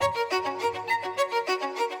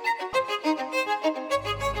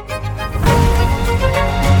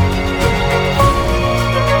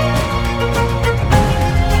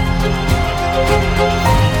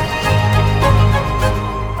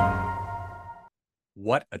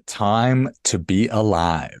What a time to be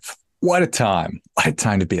alive. What a time. What a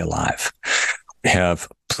time to be alive. We have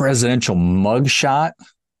presidential mugshot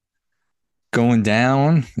going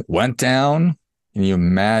down, went down. Can you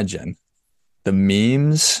imagine the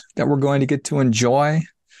memes that we're going to get to enjoy?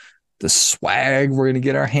 The swag we're going to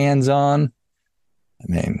get our hands on? I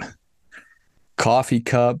mean, coffee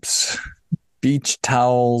cups, beach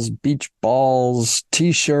towels, beach balls,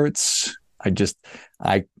 t-shirts.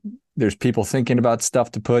 I there's people thinking about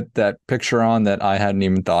stuff to put that picture on that I hadn't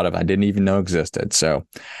even thought of. I didn't even know existed. So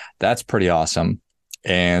that's pretty awesome.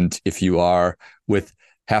 And if you are with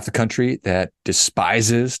half the country that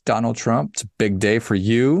despises Donald Trump, it's a big day for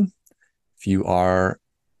you. If you are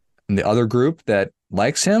in the other group that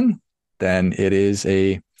likes him, then it is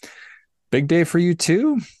a big day for you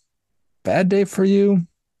too. Bad day for you.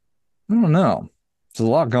 I don't know. There's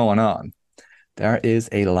a lot going on. There is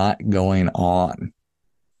a lot going on.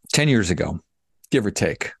 10 years ago, give or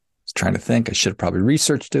take. I was trying to think. I should have probably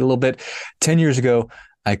researched it a little bit. 10 years ago,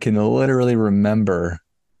 I can literally remember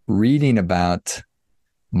reading about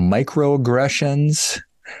microaggressions,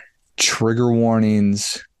 trigger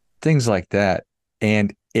warnings, things like that.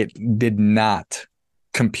 And it did not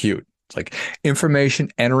compute. It's like information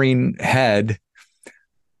entering head,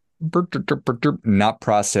 not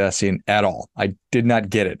processing at all. I did not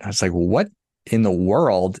get it. I was like, what in the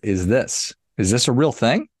world is this? Is this a real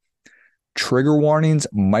thing? Trigger warnings,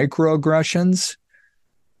 microaggressions.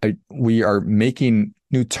 We are making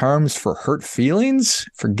new terms for hurt feelings,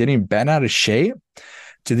 for getting bent out of shape.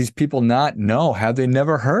 Do these people not know? Have they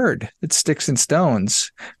never heard that sticks and stones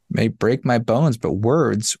may break my bones, but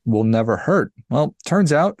words will never hurt? Well,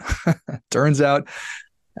 turns out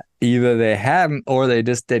either they hadn't or they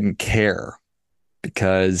just didn't care,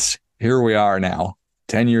 because here we are now,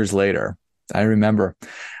 10 years later.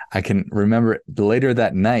 I can remember later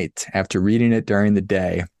that night after reading it during the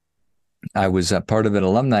day. I was a part of an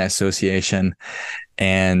alumni association,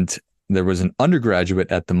 and there was an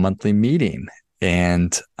undergraduate at the monthly meeting.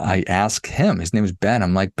 And I asked him, his name is Ben.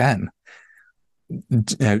 I'm like, Ben,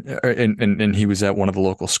 and he was at one of the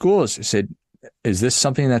local schools. I said, is this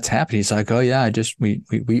something that's happened? He's like, oh yeah,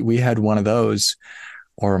 we had one of those,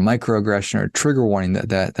 or a microaggression or a trigger warning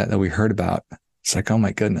that we heard about. It's like, oh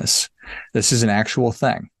my goodness, this is an actual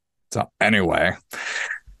thing. So anyway,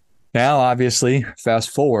 now obviously fast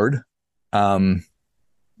forward,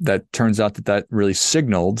 that turns out that really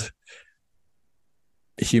signaled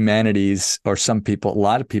humanity's, or some people, a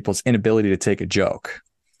lot of people's inability to take a joke.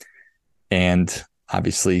 And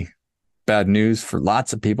obviously bad news for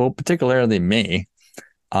lots of people, particularly me.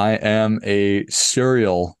 I am a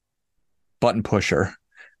serial button pusher.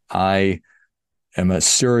 I am a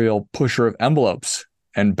serial pusher of envelopes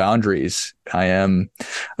and boundaries. I am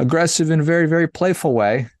aggressive in a very, very playful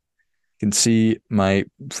way. You can see my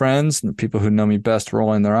friends and the people who know me best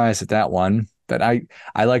rolling their eyes at that one. But I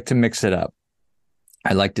like to mix it up.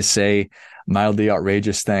 I like to say mildly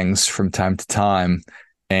outrageous things from time to time,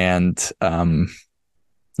 and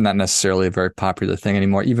not necessarily a very popular thing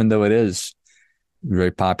anymore, even though it is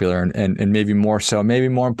very popular and maybe more so, maybe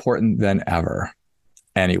more important than ever.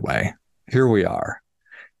 Anyway, here we are.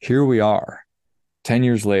 10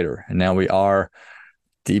 years later, and now we are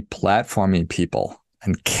deplatforming people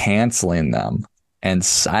and canceling them and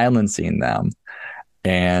silencing them.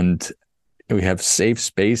 And we have safe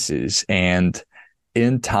spaces and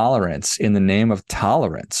intolerance in the name of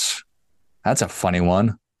tolerance. That's a funny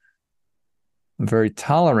one. I'm very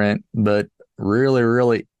tolerant, but really,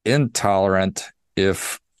 really intolerant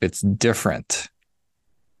if it's different.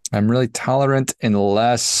 I'm really tolerant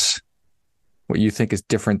unless what you think is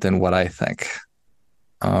different than what I think.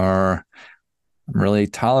 Or I'm really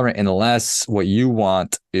tolerant unless what you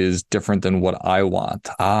want is different than what I want.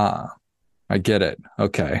 Ah, I get it.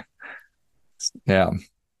 Okay. Yeah.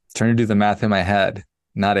 Trying to do the math in my head.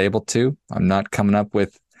 Not able to. I'm not coming up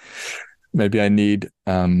with, maybe I need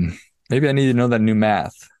to know that new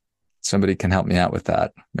math. Somebody can help me out with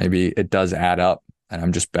that. Maybe it does add up and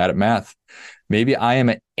I'm just bad at math. Maybe I am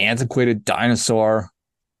an antiquated dinosaur.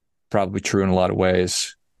 Probably true in a lot of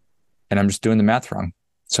ways. And I'm just doing the math wrong.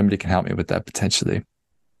 Somebody can help me with that potentially.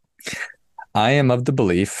 I am of the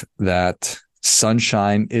belief that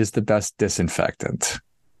sunshine is the best disinfectant.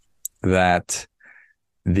 That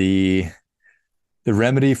the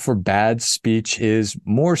remedy for bad speech is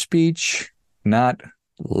more speech, not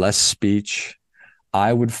less speech.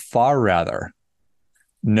 I would far rather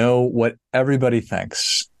know what everybody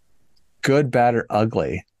thinks, good, bad, or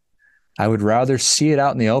ugly. I would rather see it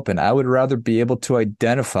out in the open. I would rather be able to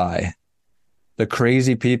identify the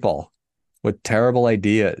crazy people with terrible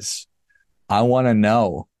ideas. I want to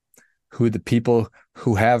know who the people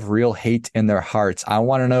who have real hate in their hearts. I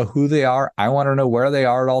want to know who they are. I want to know where they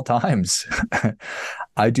are at all times.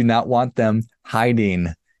 I do not want them hiding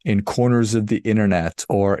in corners of the internet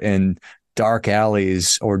or in dark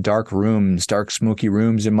alleys or dark rooms, dark smoky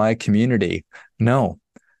rooms in my community. No,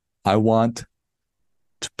 I want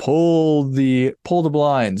to pull the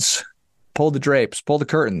blinds, pull the drapes, pull the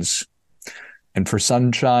curtains, and for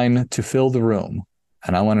sunshine to fill the room.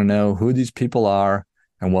 And I want to know who these people are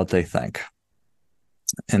and what they think.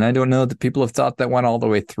 And I don't know that people have thought that one all the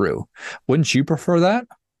way through. Wouldn't you prefer that?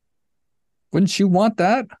 Wouldn't you want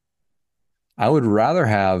that? I would rather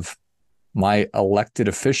have my elected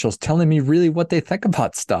officials telling me really what they think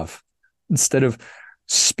about stuff instead of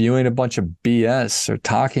spewing a bunch of BS or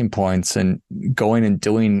talking points and going and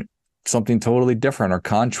doing something totally different or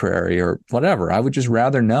contrary or whatever. I would just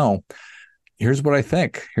rather know, here's what I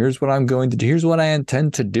think. Here's what I'm going to do. Here's what I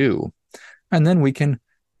intend to do. And then we can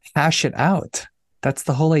hash it out. That's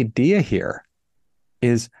the whole idea here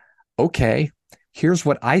is, okay, here's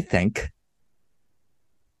what I think.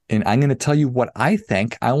 And I'm going to tell you what I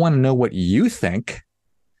think. I want to know what you think.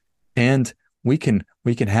 And we can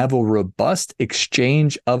have a robust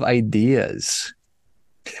exchange of ideas.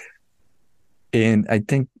 And I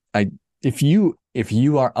think if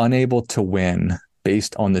you are unable to win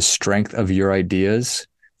based on the strength of your ideas,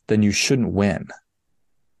 then you shouldn't win.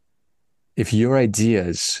 If your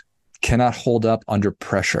ideas cannot hold up under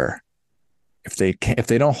pressure, if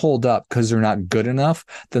they don't hold up because they're not good enough,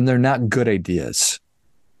 then they're not good ideas.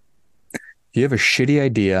 You have a shitty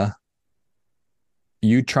idea,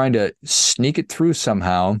 you trying to sneak it through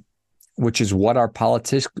somehow, which is what our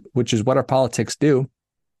politics do.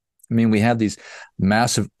 I mean, we have these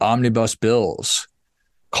massive omnibus bills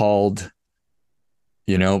called,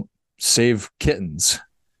 Save Kittens.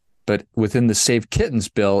 But within the Save Kittens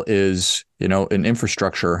bill is, an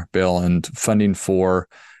infrastructure bill and funding for,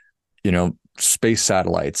 space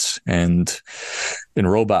satellites and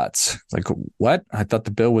robots. Like, what? I thought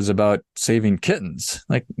the bill was about saving kittens.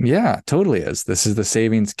 Like, yeah, totally is. This is the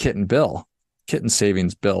kitten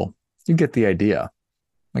savings bill. You get the idea.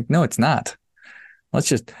 Like, no, it's not.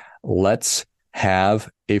 Let's have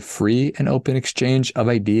a free and open exchange of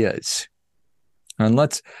ideas. And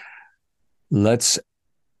let's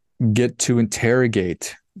get to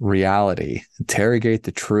interrogate reality, interrogate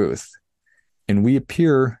the truth. And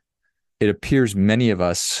it appears many of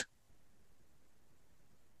us,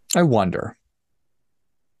 I wonder,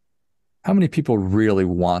 how many people really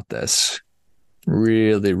want this?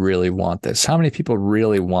 Really, really want this? How many people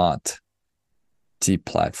really want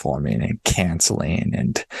deplatforming and canceling?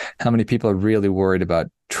 And how many people are really worried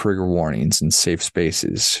about trigger warnings and safe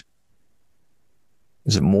spaces?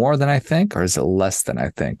 Is it more than I think, or is it less than I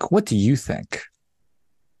think? What do you think?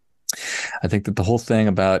 I think that the whole thing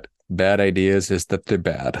about bad ideas is that they're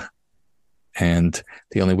bad. And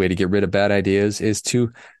the only way to get rid of bad ideas is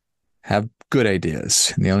to have good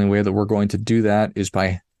ideas. And the only way that we're going to do that is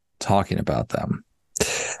by talking about them.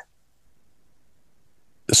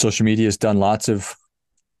 Social media has done lots of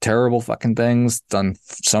terrible fucking things, done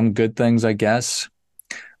some good things, I guess,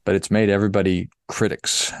 but it's made everybody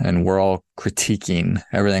critics, and we're all critiquing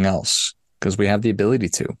everything else because we have the ability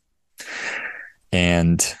to.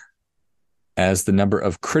 And as the number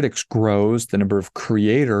of critics grows, the number of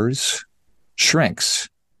creators shrinks.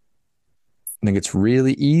 I think it's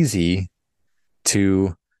really easy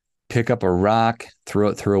to pick up a rock, throw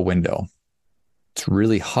it through a window. It's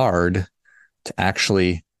really hard to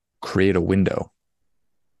actually create a window.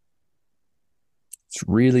 It's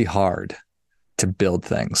really hard to build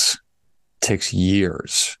things. It takes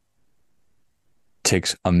years. It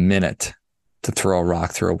takes a minute to throw a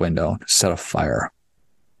rock through a window, to set a fire.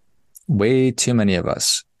 Way too many of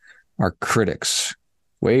us are critics.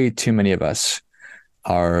 Way too many of us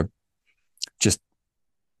are just,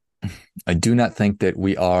 I do not think that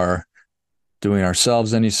we are doing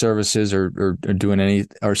ourselves any services or doing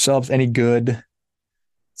ourselves any good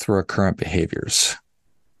through our current behaviors.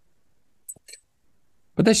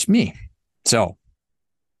 But that's me. So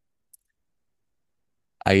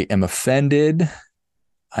I am offended.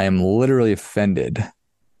 I am literally offended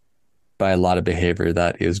by a lot of behavior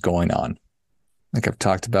that is going on. Like I've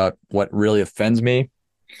talked about what really offends me.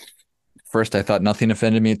 First, I thought nothing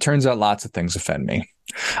offended me. It turns out lots of things offend me.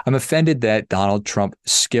 I'm offended that Donald Trump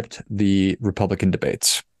skipped the Republican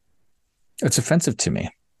debates. It's offensive to me.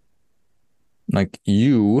 Like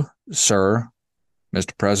you, sir,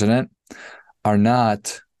 Mr. President, are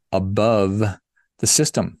not above the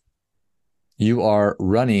system. You are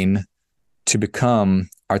running to become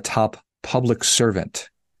our top public servant.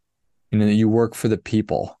 You work for the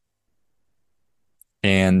people.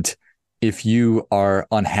 And if you are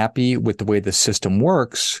unhappy with the way the system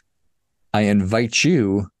works, I invite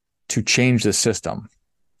you to change the system.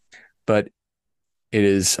 But it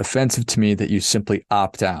is offensive to me that you simply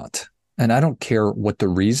opt out. And I don't care what the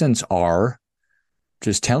reasons are,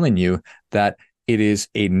 just telling you that it is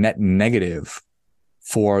a net negative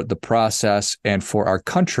for the process and for our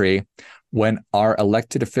country when our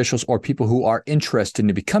elected officials or people who are interested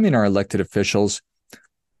in becoming our elected officials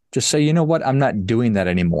just say, you know what, I'm not doing that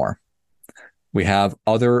anymore. We have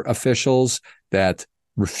other officials that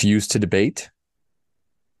refuse to debate,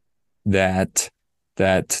 that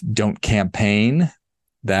don't campaign,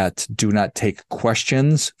 that do not take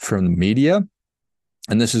questions from the media.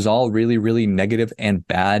 And this is all really, really negative and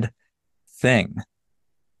bad thing.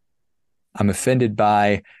 I'm offended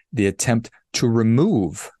by the attempt to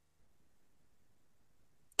remove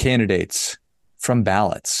candidates from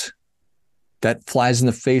ballots. That flies in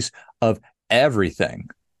the face of everything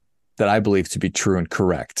that I believe to be true and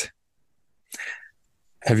correct.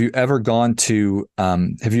 Have you ever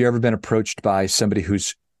been approached by somebody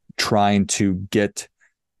who's trying to get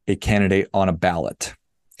a candidate on a ballot?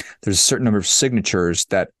 There's a certain number of signatures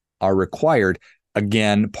that are required.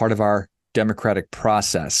 Again, part of our democratic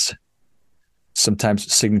process.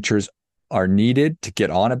 Sometimes signatures are needed to get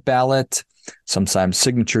on a ballot. Sometimes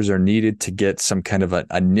signatures are needed to get some kind of an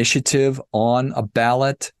initiative on a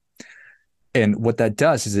ballot. And what that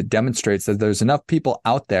does is it demonstrates that there's enough people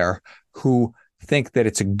out there who think that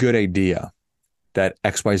it's a good idea that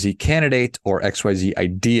XYZ candidate or XYZ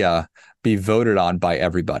idea be voted on by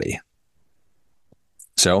everybody.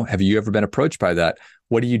 So have you ever been approached by that?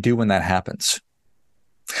 What do you do when that happens?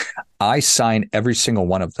 I sign every single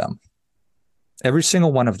one of them. Every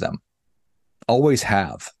single one of them. Always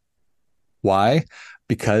have. Why?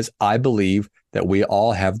 Because I believe that we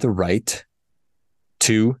all have the right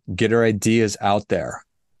to get our ideas out there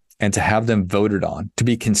and to have them voted on, to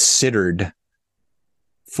be considered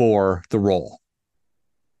for the role.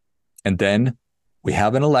 And then we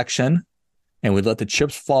have an election and we let the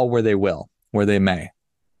chips fall where they may.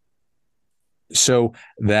 So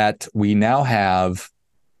that we now have,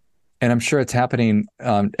 and I'm sure it's happening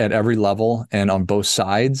at every level and on both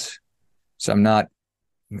sides. So I'm not,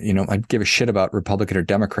 I give a shit about Republican or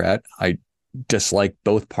Democrat. I dislike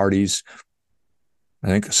both parties, I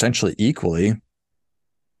think, essentially equally.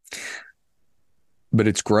 But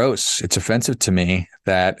it's gross. It's offensive to me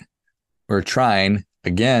that we're trying,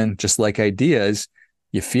 again, just like ideas,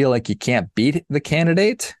 you feel like you can't beat the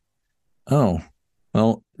candidate. Oh,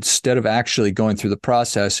 well, instead of actually going through the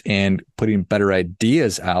process and putting better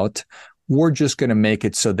ideas out, we're just going to make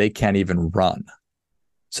it so they can't even run.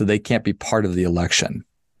 So they can't be part of the election.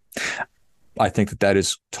 I think that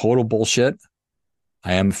is total bullshit.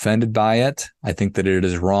 I am offended by it. I think that it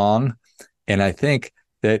is wrong. And I think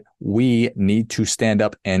that we need to stand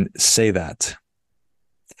up and say that.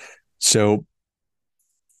 So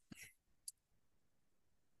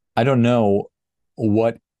I don't know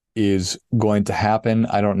what is going to happen.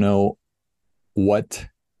 I don't know what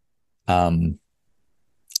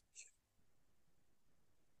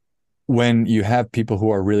when you have people who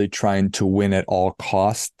are really trying to win at all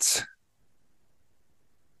costs,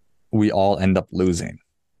 we all end up losing.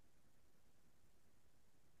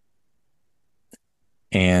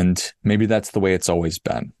 And maybe that's the way it's always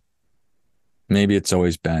been. Maybe it's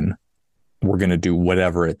always been, we're going to do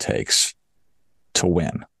whatever it takes to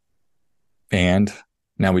win. And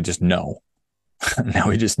now we just know. Now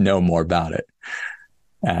we just know more about it.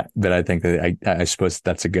 But I think that I suppose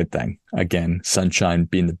that's a good thing. Again, sunshine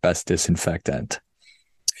being the best disinfectant.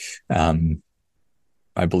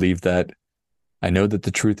 I believe that I know that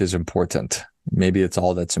the truth is important. Maybe it's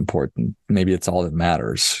all that's important. Maybe it's all that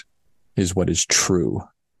matters is what is true.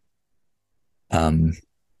 But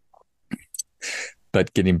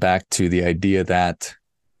getting back to the idea that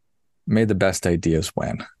may the best ideas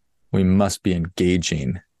win. We must be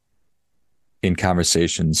engaging in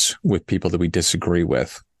conversations with people that we disagree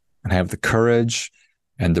with and have the courage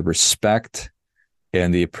and the respect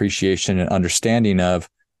and the appreciation and understanding of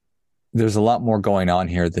there's a lot more going on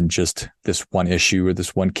here than just this one issue or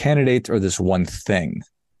this one candidate or this one thing.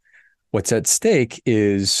 What's at stake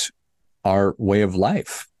is our way of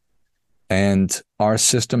life and our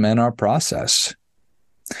system and our process.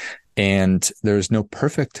 And there's no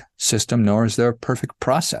perfect system, nor is there a perfect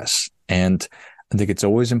process. And I think it's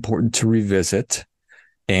always important to revisit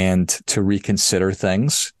and to reconsider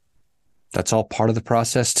things. That's all part of the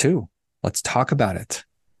process too. Let's talk about it.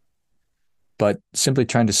 But simply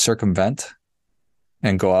trying to circumvent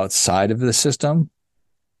and go outside of the system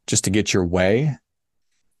just to get your way,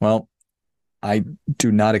 well, I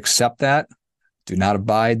do not accept that, do not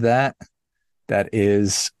abide that. that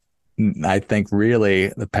is, I think, really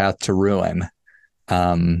the path to ruin.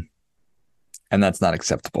 And that's not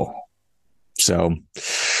acceptable. So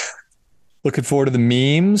looking forward to the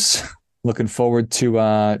memes. Looking forward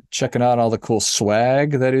to checking out all the cool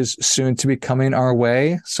swag that is soon to be coming our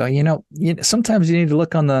way. So, sometimes you need to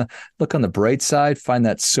look on the bright side, find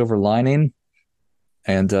that silver lining.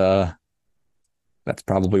 And that's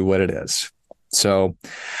probably what it is. So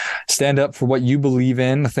stand up for what you believe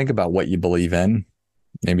in. Think about what you believe in.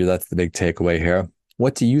 Maybe that's the big takeaway here.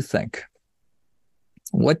 What do you think?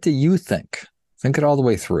 What do you think? Think it all the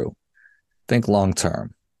way through. Think long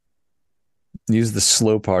term. Use the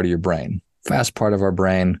slow part of your brain. Fast part of our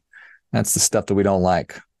brain, that's the stuff that we don't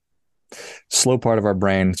like. Slow part of our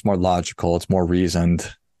brain, it's more logical, it's more reasoned.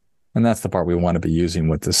 And that's the part we want to be using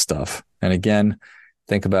with this stuff. And again,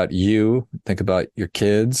 think about you, think about your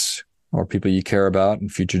kids or people you care about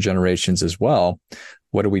and future generations as well.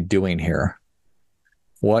 What are we doing here?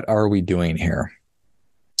 What are we doing here?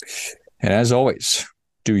 And as always,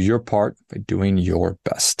 do your part by doing your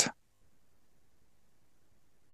best.